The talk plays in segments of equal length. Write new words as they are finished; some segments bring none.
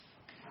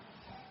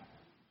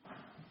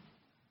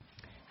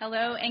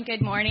Hello and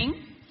good morning.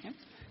 Yep.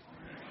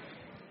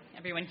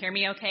 Everyone hear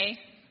me okay?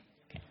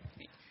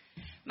 Okay.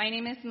 My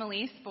name is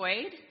Melise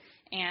Boyd,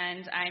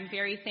 and I'm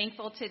very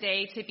thankful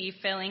today to be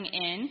filling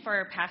in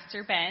for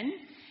Pastor Ben,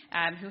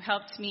 who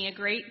helped me a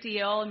great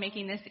deal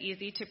making this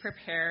easy to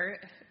prepare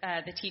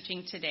the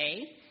teaching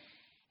today.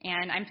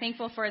 And I'm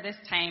thankful for this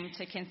time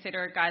to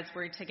consider God's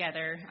Word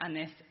together on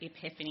this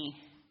Epiphany.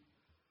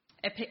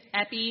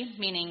 Epi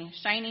meaning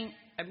shining,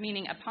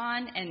 meaning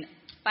upon, and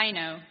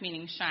phino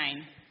meaning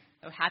shine.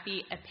 So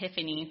happy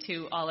Epiphany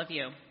to all of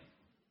you.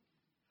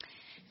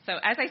 So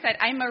as I said,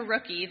 I'm a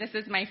rookie. This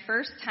is my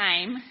first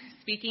time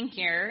speaking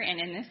here and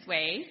in this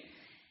way.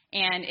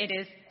 And it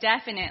is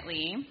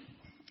definitely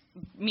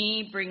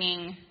me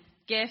bringing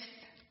gifts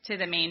to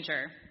the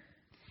manger.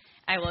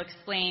 I will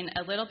explain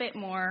a little bit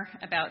more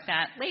about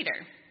that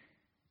later.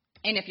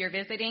 And if you're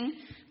visiting,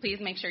 please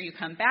make sure you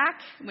come back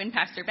when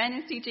Pastor Ben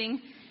is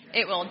teaching.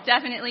 It will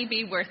definitely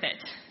be worth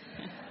it.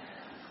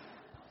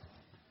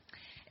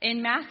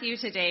 In Matthew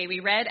today, we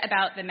read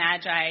about the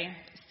Magi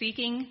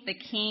seeking the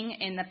king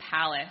in the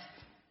palace,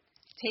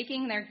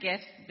 taking their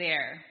gifts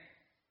there.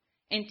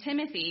 In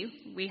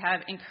Timothy, we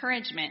have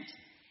encouragement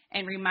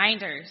and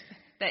reminders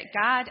that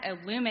God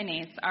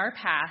illuminates our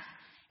path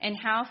and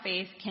how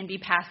faith can be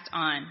passed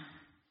on.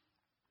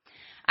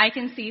 I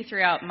can see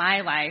throughout my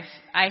life,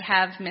 I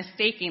have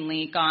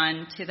mistakenly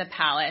gone to the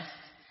palace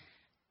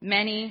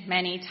many,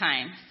 many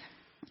times,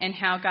 and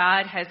how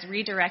God has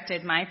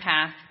redirected my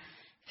path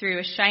through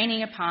a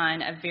shining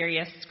upon of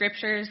various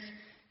scriptures,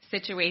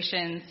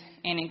 situations,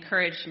 and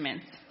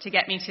encouragements to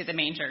get me to the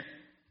manger.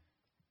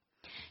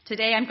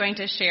 Today I'm going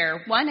to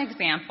share one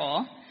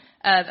example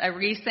of a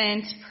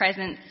recent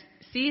present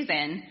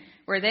season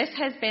where this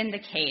has been the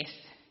case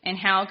and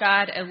how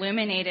God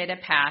illuminated a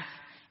path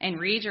and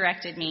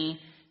redirected me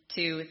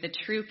to the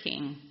true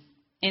King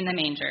in the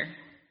manger.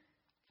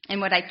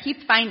 And what I keep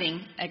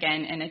finding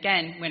again and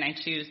again when I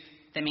choose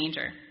the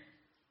manger.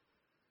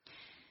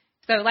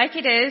 So like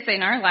it is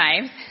in our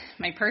lives,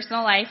 my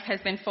personal life has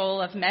been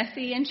full of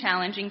messy and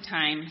challenging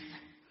times.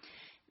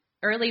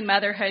 Early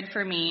motherhood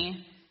for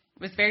me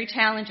was very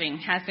challenging,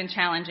 has been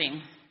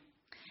challenging.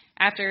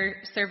 After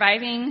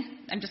surviving,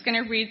 I'm just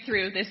going to read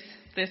through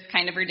this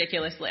kind of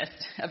ridiculous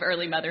list of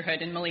early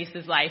motherhood in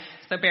Melise's life,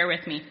 so bear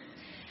with me.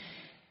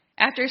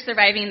 After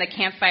surviving the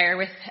campfire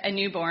with a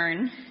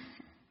newborn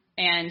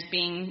and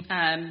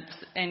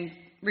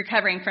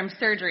recovering from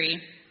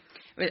surgery,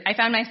 I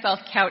found myself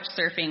couch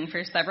surfing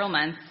for several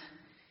months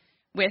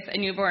with a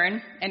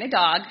newborn and a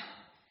dog,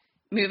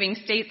 moving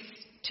states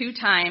 2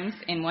 times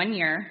in 1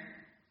 year.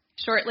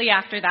 Shortly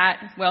after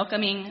that,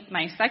 welcoming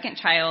my second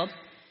child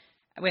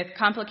with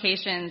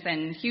complications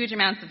and huge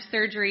amounts of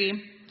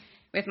surgery,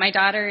 with my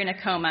daughter in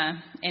a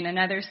coma in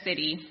another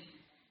city,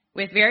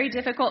 with very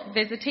difficult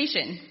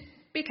visitation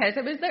because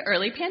it was the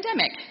early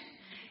pandemic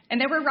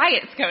and there were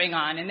riots going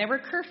on and there were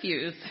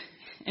curfews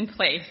in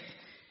place.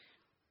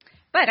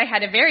 But I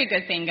had a very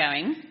good thing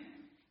going.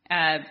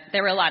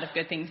 There were a lot of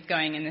good things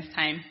going in this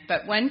time,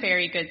 but one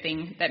very good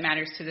thing that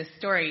matters to this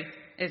story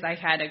is I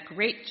had a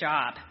great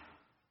job.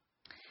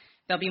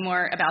 There'll be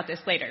more about this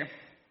later.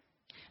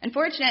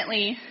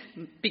 Unfortunately,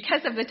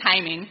 because of the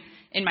timing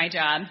in my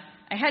job,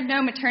 I had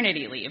no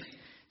maternity leave,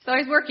 so I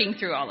was working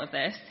through all of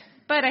this,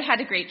 but I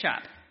had a great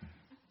job.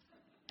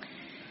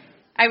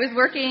 I was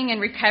working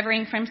and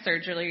recovering from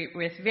surgery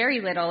with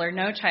very little or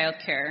no child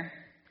care,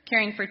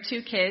 caring for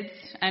 2 kids,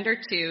 under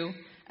 2,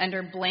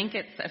 under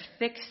blankets of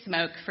thick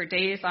smoke for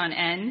days on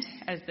end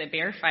as the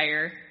bear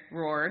fire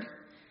roared,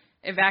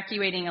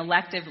 evacuating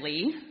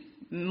electively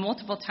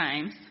multiple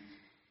times,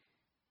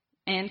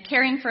 and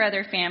caring for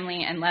other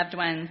family and loved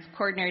ones,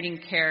 coordinating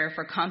care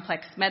for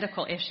complex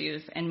medical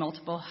issues and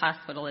multiple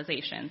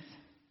hospitalizations.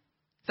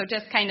 So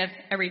just kind of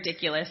a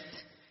ridiculous,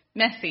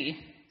 messy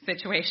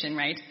situation,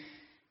 right?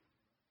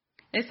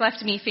 This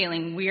left me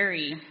feeling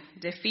weary,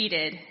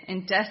 defeated,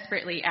 and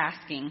desperately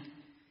asking,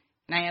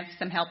 can I have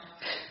some help?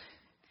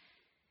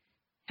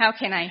 How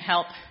can I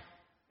help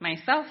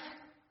myself?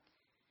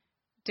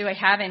 Do I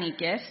have any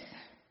gifts?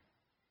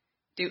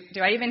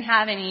 Do I even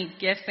have any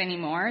gifts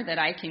anymore that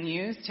I can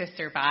use to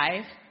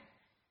survive?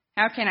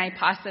 How can I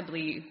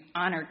possibly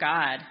honor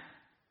God?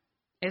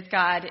 Is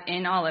God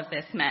in all of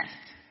this mess?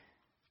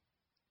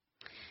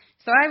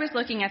 So I was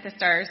looking at the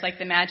stars like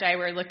the Magi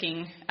were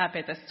looking up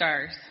at the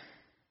stars.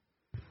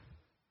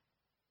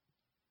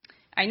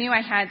 I knew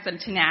I had some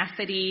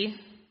tenacity,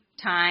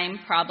 time,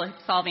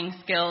 problem-solving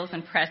skills,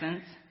 and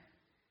presence.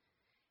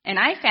 And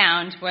I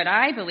found what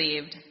I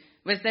believed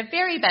was the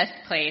very best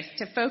place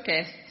to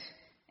focus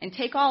and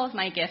take all of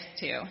my gifts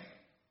to.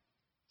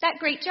 That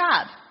great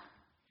job.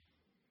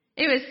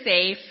 It was a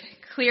safe,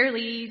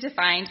 clearly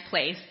defined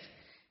place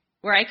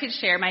where I could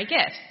share my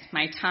gifts,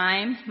 my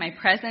time, my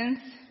presence.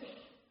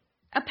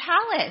 A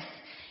palace.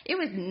 It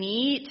was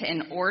neat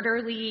and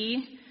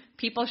orderly,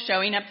 people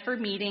showing up for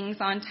meetings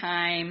on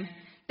time.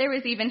 There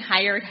was even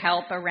hired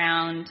help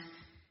around.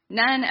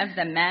 None of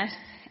the mess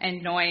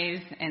and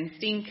noise and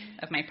stink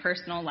of my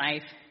personal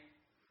life.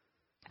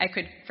 I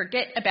could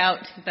forget about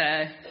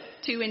the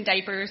two in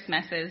diapers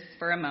messes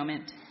for a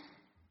moment.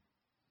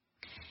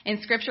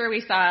 In Scripture,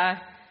 we saw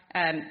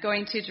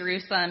going to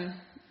Jerusalem,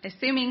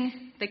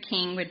 assuming the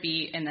king would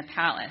be in the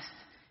palace.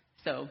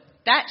 So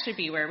that should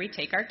be where we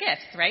take our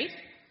gifts, right?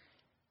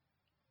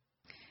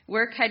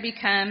 Work had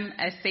become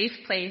a safe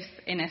place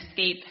and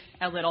escape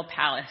a little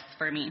palace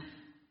for me.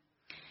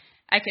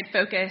 I could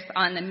focus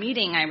on the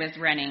meeting I was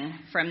running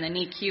from the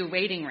NICU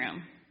waiting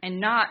room and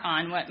not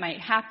on what might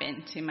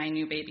happen to my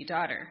new baby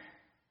daughter.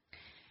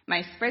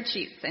 My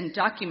spreadsheets and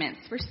documents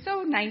were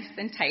so nice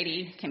and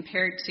tidy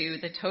compared to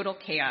the total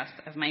chaos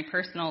of my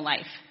personal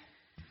life.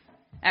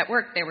 At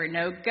work, there were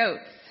no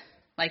goats,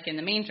 like in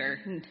the manger,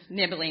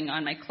 nibbling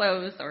on my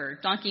clothes, or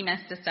donkey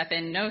mess to step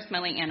in, no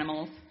smelly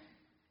animals.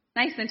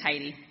 Nice and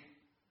tidy.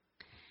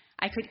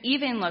 I could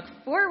even look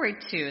forward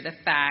to the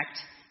fact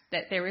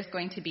that there was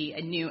going to be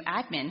a new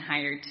admin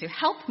hired to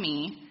help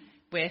me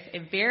with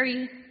a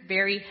very,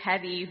 very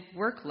heavy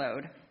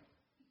workload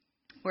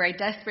where I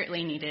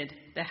desperately needed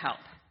the help.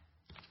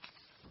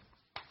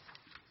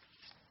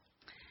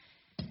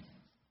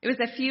 It was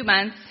a few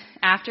months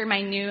after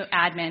my new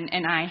admin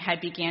and I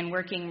had began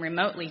working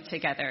remotely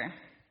together.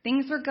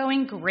 Things were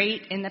going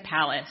great in the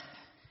palace.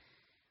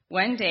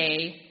 One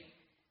day,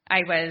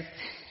 I was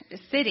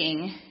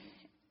sitting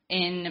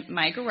in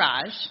my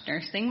garage,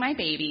 nursing my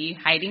baby,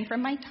 hiding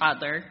from my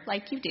toddler,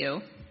 like you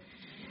do,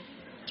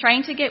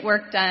 trying to get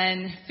work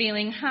done,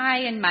 feeling high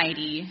and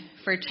mighty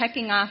for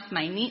checking off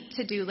my neat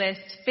to-do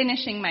list,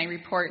 finishing my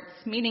reports,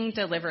 meeting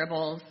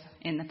deliverables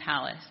in the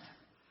palace,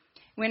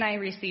 when I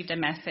received a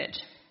message.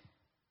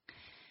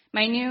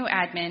 My new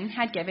admin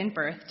had given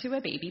birth to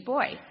a baby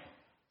boy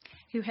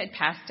who had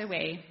passed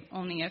away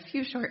only a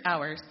few short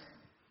hours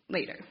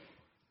later.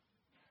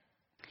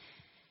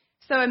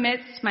 So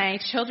amidst my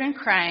children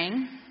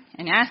crying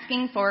and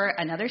asking for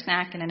another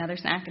snack and another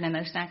snack and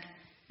another snack,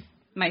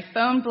 my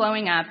phone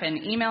blowing up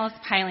and emails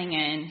piling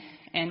in,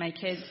 and my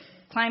kids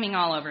climbing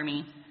all over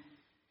me,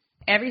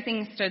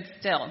 everything stood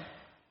still,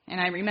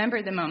 and I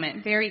remember the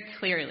moment very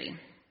clearly.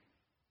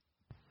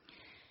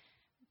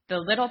 The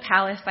little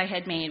palace I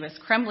had made was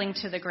crumbling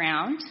to the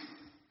ground,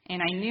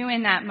 and I knew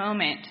in that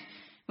moment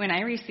when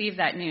I received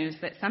that news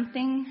that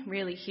something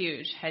really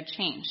huge had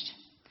changed.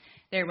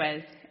 There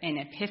was an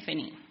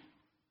epiphany,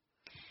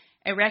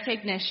 a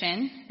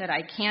recognition that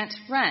I can't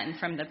run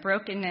from the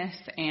brokenness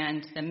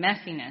and the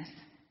messiness,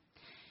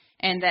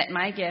 and that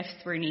my gifts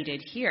were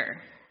needed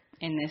here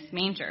in this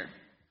manger,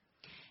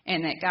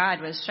 and that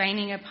God was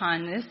shining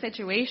upon this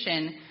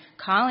situation,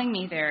 calling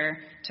me there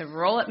to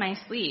roll up my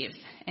sleeves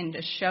and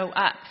to show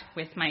up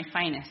with my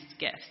finest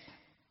gifts.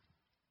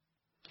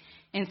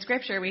 In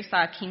Scripture, we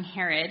saw King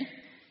Herod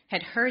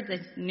had heard the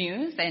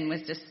news and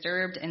was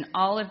disturbed, and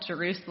all of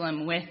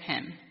Jerusalem with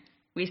him.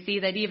 We see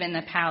that even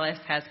the palace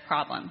has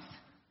problems.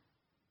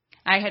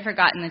 I had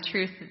forgotten the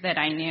truth that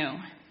I knew,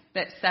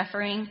 that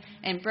suffering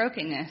and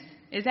brokenness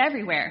is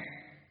everywhere.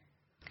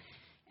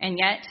 And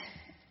yet,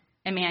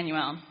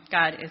 Emmanuel,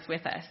 God is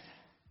with us.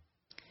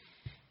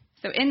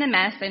 So in the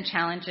mess and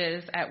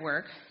challenges at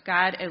work,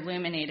 God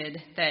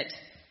illuminated that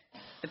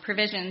the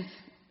provisions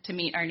to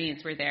meet our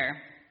needs were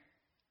there.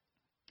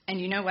 And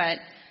you know what?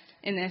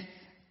 In this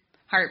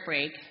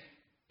heartbreak,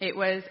 it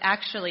was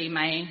actually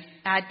my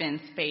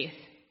admin's faith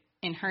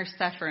in her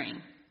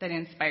suffering that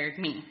inspired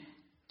me,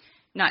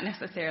 not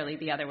necessarily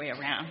the other way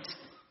around.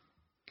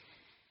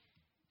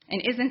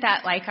 And isn't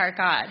that like our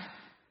God?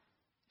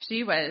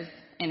 She was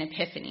an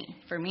epiphany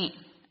for me,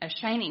 a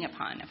shining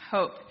upon of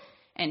hope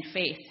and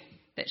faith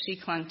that she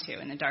clung to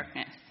in the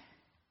darkness.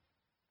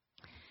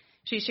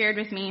 She shared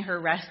with me her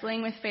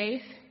wrestling with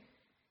faith.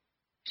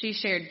 She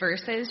shared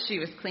verses she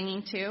was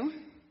clinging to.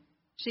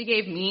 She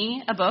gave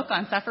me a book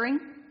on suffering.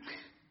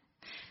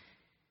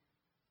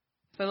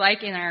 So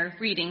like in our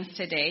readings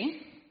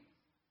today,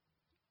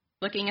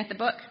 looking at the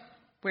book,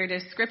 where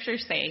does Scripture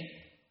say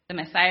the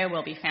Messiah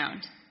will be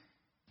found?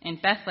 In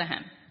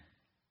Bethlehem.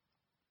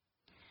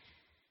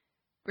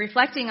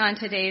 Reflecting on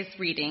today's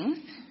readings,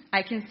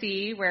 I can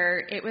see where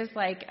it was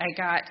like I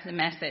got the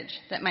message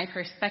that my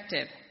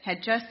perspective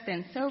had just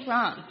been so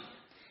wrong,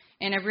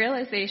 and a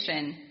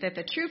realization that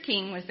the true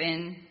king was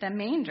in the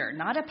manger,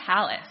 not a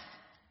palace,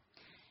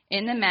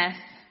 in the mess,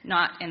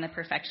 not in the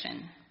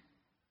perfection.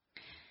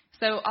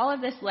 So all of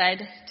this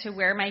led to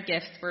where my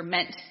gifts were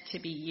meant to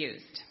be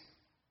used,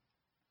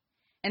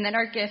 and that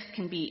our gifts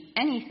can be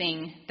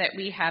anything that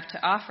we have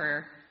to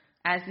offer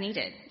as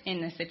needed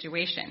in the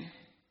situation.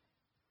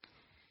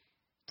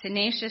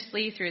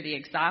 Tenaciously through the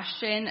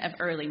exhaustion of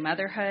early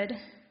motherhood,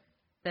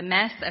 the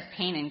mess of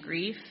pain and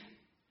grief,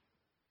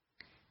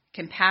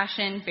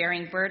 compassion,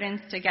 bearing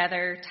burdens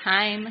together,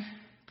 time,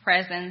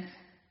 presence,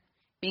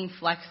 being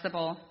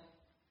flexible,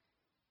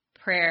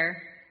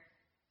 prayer.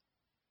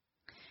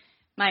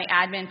 My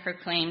admin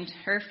proclaimed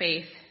her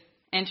faith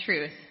and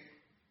truth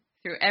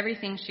through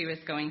everything she was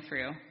going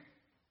through.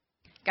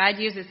 God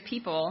uses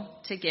people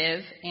to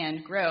give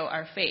and grow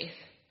our faith.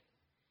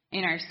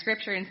 In our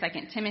scripture in 2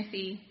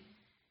 Timothy,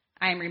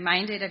 I am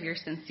reminded of your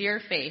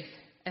sincere faith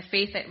a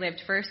faith that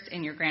lived first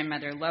in your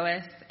grandmother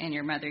Lois and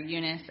your mother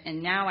Eunice,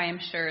 and now I am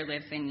sure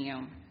lives in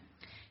you.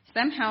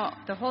 Somehow,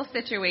 the whole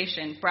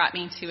situation brought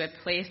me to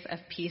a place of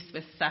peace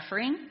with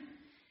suffering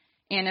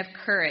and of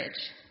courage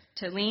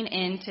to lean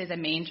into the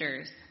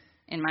mangers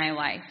in my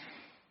life,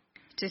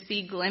 to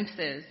see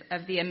glimpses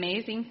of the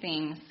amazing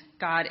things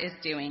God is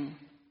doing,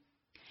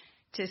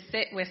 to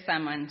sit with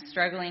someone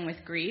struggling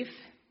with grief,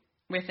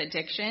 with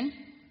addiction,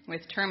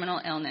 with terminal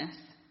illness,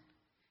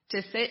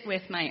 to sit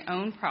with my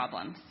own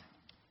problems,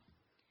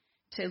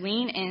 to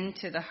lean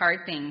into the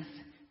hard things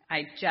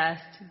I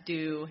just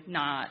do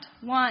not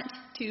want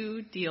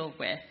to deal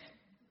with,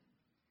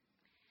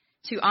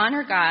 to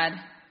honor God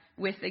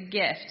with the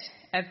gift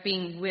of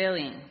being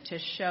willing to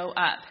show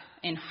up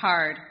in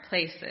hard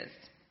places,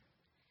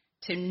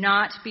 to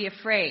not be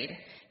afraid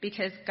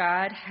because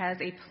God has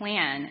a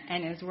plan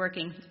and is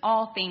working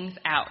all things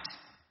out.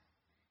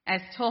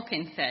 As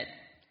Tolkien said,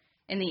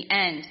 in the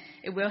end,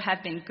 it will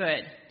have been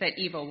good that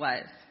evil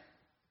was,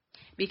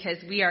 because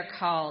we are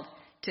called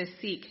to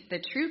seek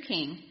the true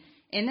King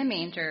in the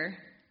manger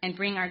and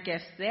bring our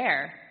gifts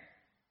there.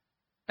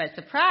 But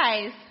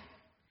surprise,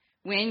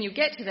 when you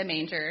get to the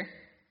manger,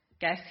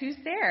 guess who's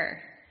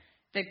there?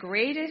 The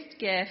greatest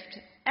gift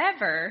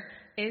ever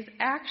is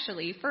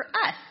actually for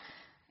us,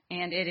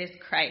 and it is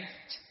Christ,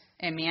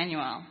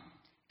 Emmanuel,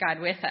 God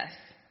with us,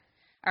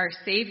 our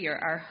Savior,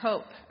 our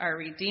hope, our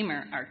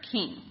Redeemer, our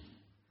King.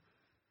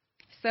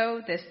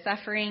 So this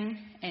suffering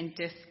and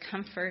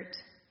discomfort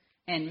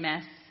and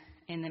mess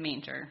in the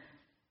manger.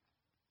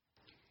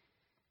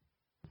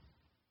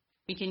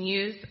 We can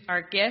use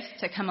our gifts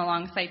to come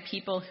alongside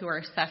people who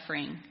are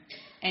suffering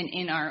and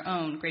in our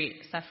own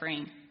great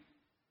suffering.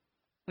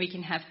 We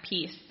can have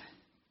peace.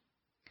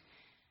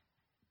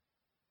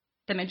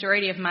 The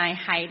majority of my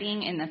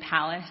hiding in the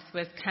palace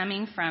was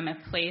coming from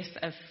a place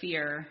of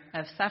fear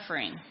of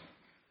suffering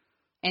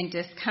and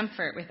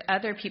discomfort with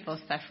other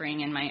people's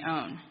suffering and my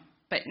own.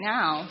 But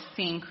now,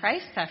 seeing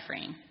Christ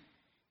suffering,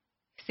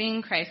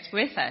 seeing Christ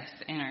with us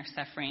in our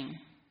suffering,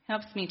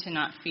 helps me to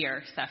not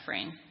fear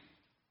suffering,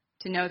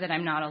 to know that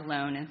I'm not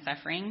alone in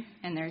suffering,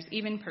 and there's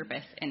even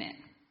purpose in it.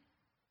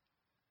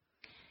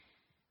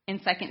 In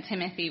 2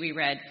 Timothy, we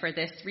read, "For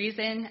this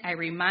reason, I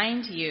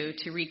remind you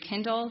to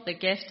rekindle the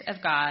gift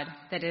of God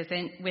that is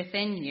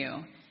within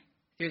you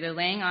through the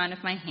laying on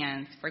of my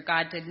hands. For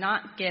God did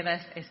not give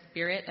us a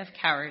spirit of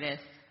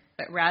cowardice,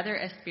 but rather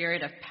a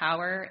spirit of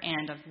power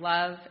and of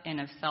love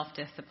and of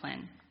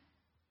self-discipline."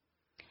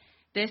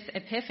 This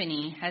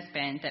epiphany has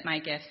been that my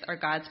gifts are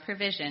God's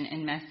provision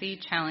in messy,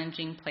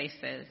 challenging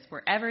places,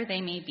 wherever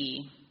they may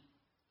be,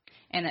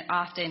 and that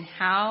often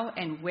how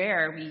and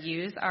where we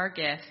use our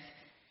gifts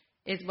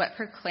is what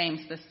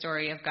proclaims the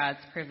story of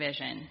God's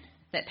provision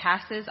that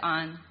passes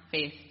on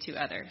faith to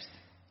others.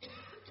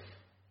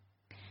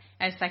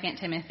 As 2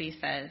 Timothy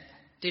says,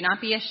 "Do not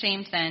be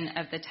ashamed then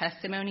of the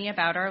testimony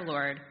about our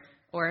Lord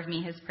or of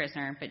me his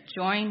prisoner, but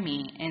join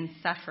me in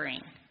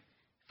suffering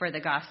for the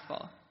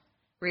gospel,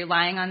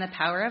 relying on the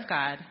power of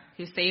God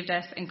who saved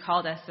us and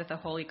called us with a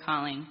holy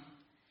calling,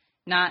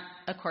 not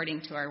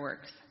according to our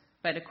works,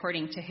 but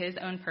according to his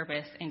own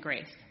purpose and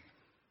grace.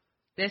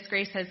 This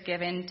grace was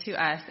given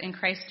to us in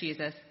Christ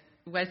Jesus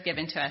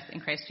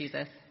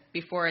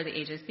before the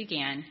ages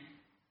began.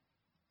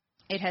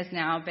 It has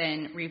now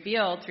been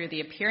revealed through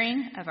the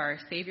appearing of our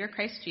Savior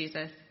Christ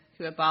Jesus,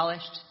 who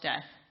abolished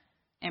death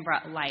and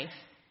brought life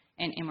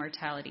and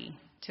immortality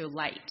to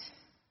light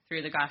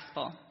through the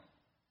gospel."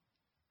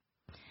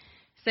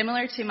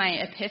 Similar to my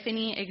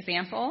Epiphany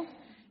example,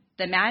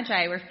 the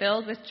Magi were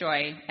filled with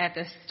joy at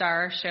the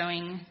star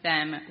showing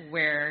them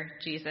where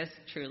Jesus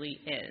truly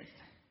is.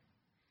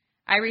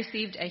 I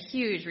received a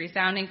huge,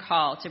 resounding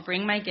call to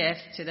bring my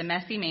gifts to the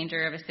messy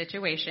manger of a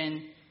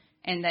situation,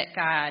 and that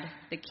God,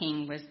 the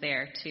King, was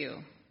there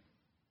too,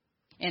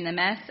 in the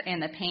mess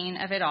and the pain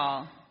of it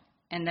all,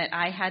 and that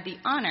I had the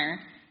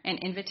honor and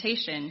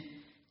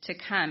invitation to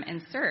come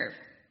and serve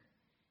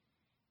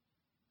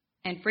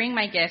and bring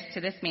my gifts to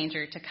this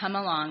manger, to come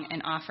along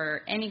and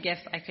offer any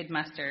gifts I could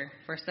muster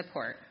for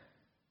support.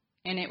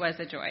 And it was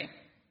a joy.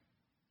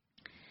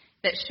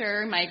 That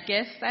sure, my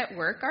gifts at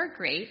work are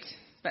great,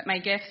 but my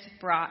gifts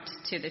brought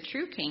to the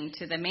true King,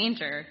 to the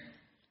manger,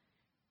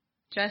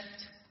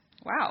 just,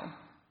 wow.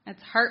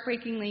 It's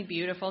heartbreakingly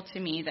beautiful to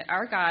me that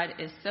our God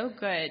is so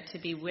good to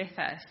be with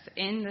us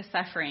in the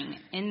suffering,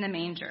 in the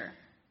manger.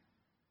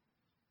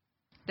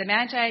 The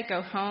Magi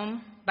go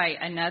home by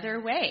another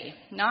way,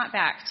 not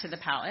back to the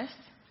palace.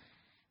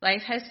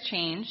 Life has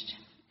changed,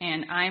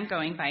 and I'm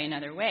going by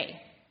another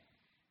way.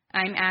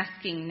 I'm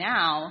asking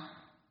now,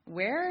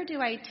 where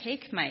do I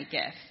take my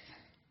gifts?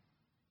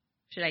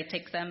 Should I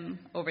take them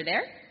over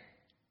there?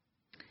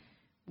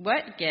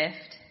 What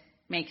gift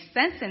makes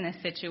sense in this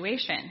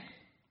situation?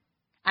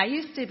 I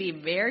used to be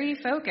very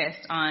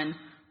focused on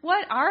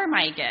what are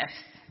my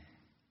gifts?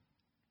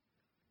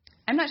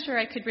 I'm not sure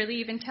I could really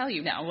even tell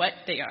you now what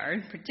they are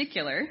in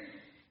particular,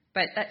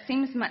 but that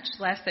seems much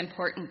less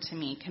important to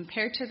me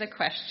compared to the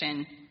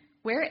question,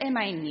 where am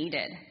I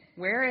needed?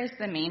 Where is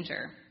the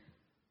manger?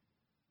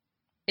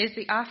 Is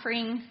the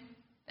offering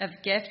of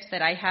gift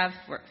that I have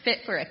fit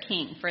for a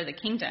king, for the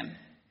kingdom?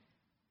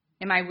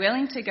 Am I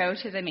willing to go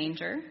to the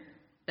manger,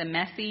 the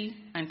messy,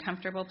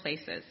 uncomfortable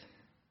places?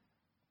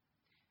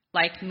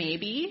 Like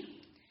maybe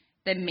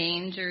the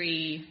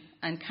mangery,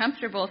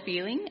 uncomfortable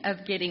feeling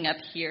of getting up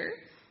here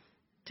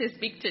to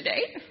speak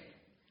today?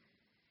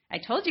 I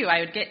told you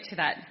I would get to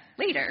that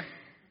later.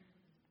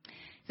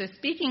 So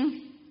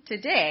speaking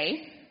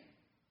today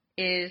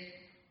is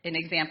an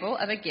example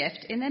of a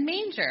gift in the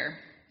manger,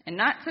 and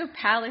not so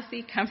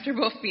palace-y,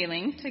 comfortable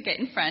feeling to get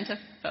in front of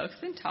folks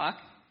and talk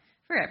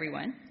for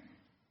everyone.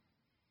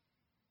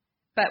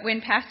 But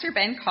when Pastor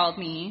Ben called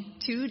me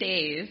 2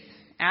 days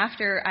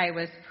after I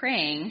was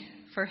praying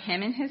for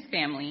him and his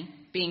family,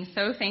 being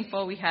so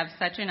thankful we have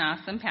such an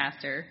awesome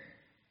pastor,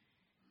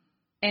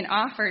 and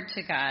offered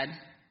to God,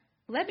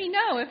 let me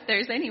know if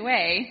there's any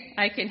way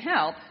I can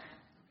help.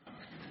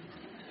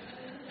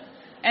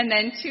 And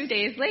then 2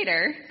 days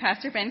later,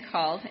 Pastor Ben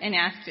called and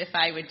asked if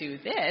I would do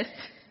this.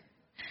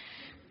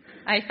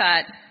 I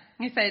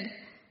said,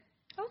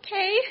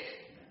 okay.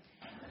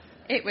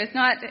 It was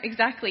not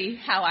exactly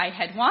how I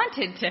had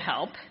wanted to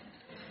help,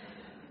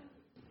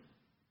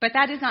 but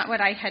that is not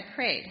what I had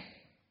prayed.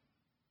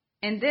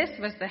 And this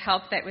was the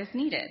help that was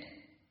needed.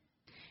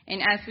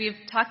 And as we've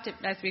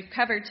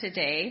covered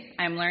today,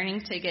 I'm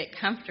learning to get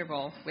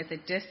comfortable with the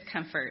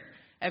discomfort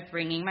of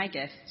bringing my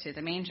gifts to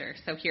the manger.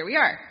 So here we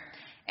are.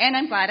 And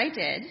I'm glad I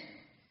did,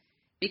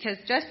 because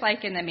just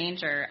like in the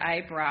manger,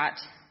 I brought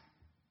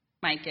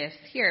my gifts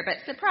here.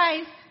 But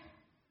surprise,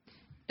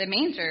 the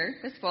manger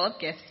was full of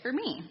gifts for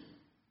me.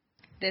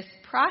 This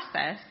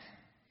process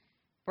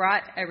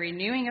brought a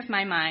renewing of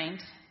my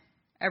mind,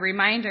 a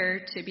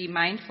reminder to be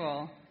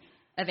mindful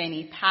of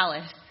any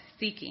palace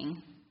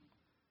seeking,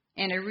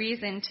 and a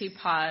reason to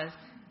pause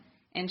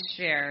and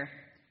share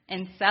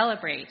and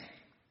celebrate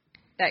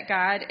that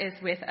God is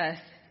with us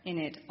in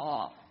it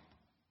all.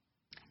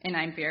 And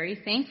I'm very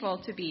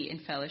thankful to be in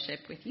fellowship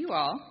with you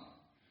all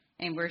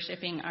and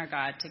worshiping our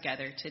God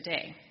together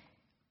today.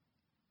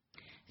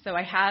 So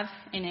I have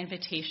an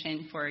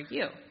invitation for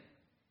you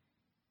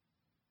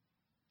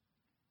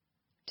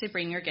to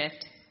bring your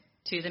gift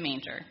to the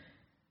manger,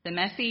 the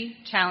messy,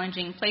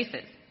 challenging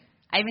places.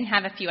 I even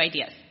have a few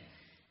ideas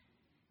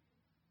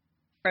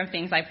from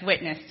things I've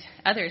witnessed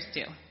others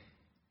do.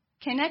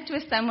 Connect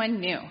with someone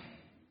new.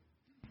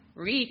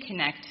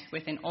 Reconnect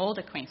with an old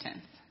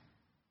acquaintance.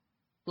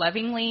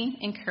 Lovingly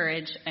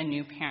encourage a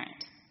new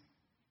parent.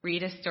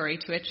 Read a story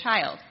to a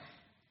child.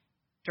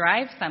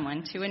 Drive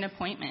someone to an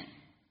appointment.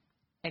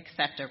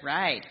 Accept a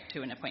ride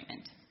to an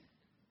appointment.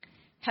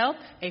 Help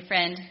a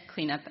friend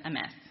clean up a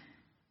mess.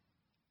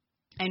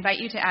 I invite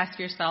you to ask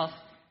yourself,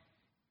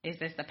 is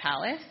this the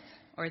palace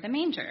or the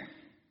manger?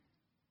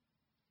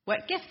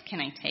 What gifts can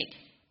I take?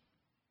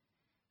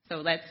 So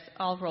let's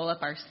all roll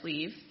up our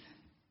sleeves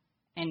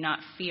and not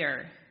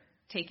fear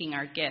taking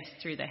our gifts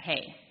through the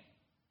hay.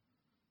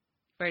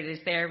 For it is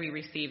there we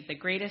receive the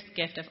greatest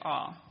gift of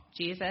all,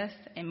 Jesus,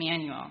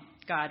 Emmanuel,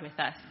 God with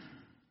us.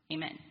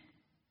 Amen.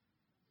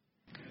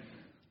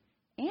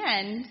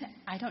 And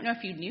I don't know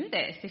if you knew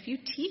this. If you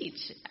teach,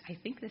 I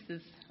think this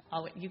is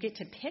all you get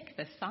to pick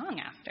the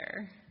song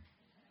after.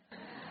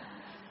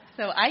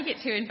 So I get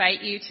to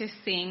invite you to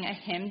sing a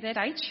hymn that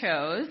I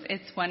chose.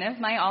 It's one of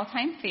my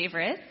all-time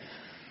favorites.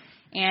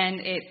 And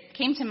it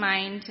came to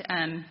mind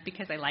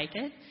because I like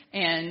it.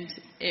 And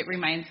it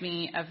reminds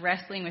me of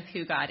wrestling with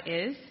who God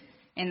is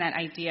and that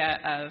idea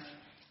of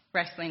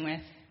wrestling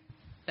with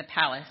the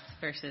palace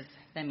versus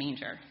the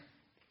manger.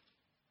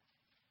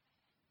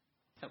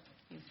 So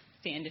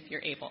stand if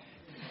you're able.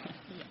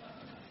 Yeah.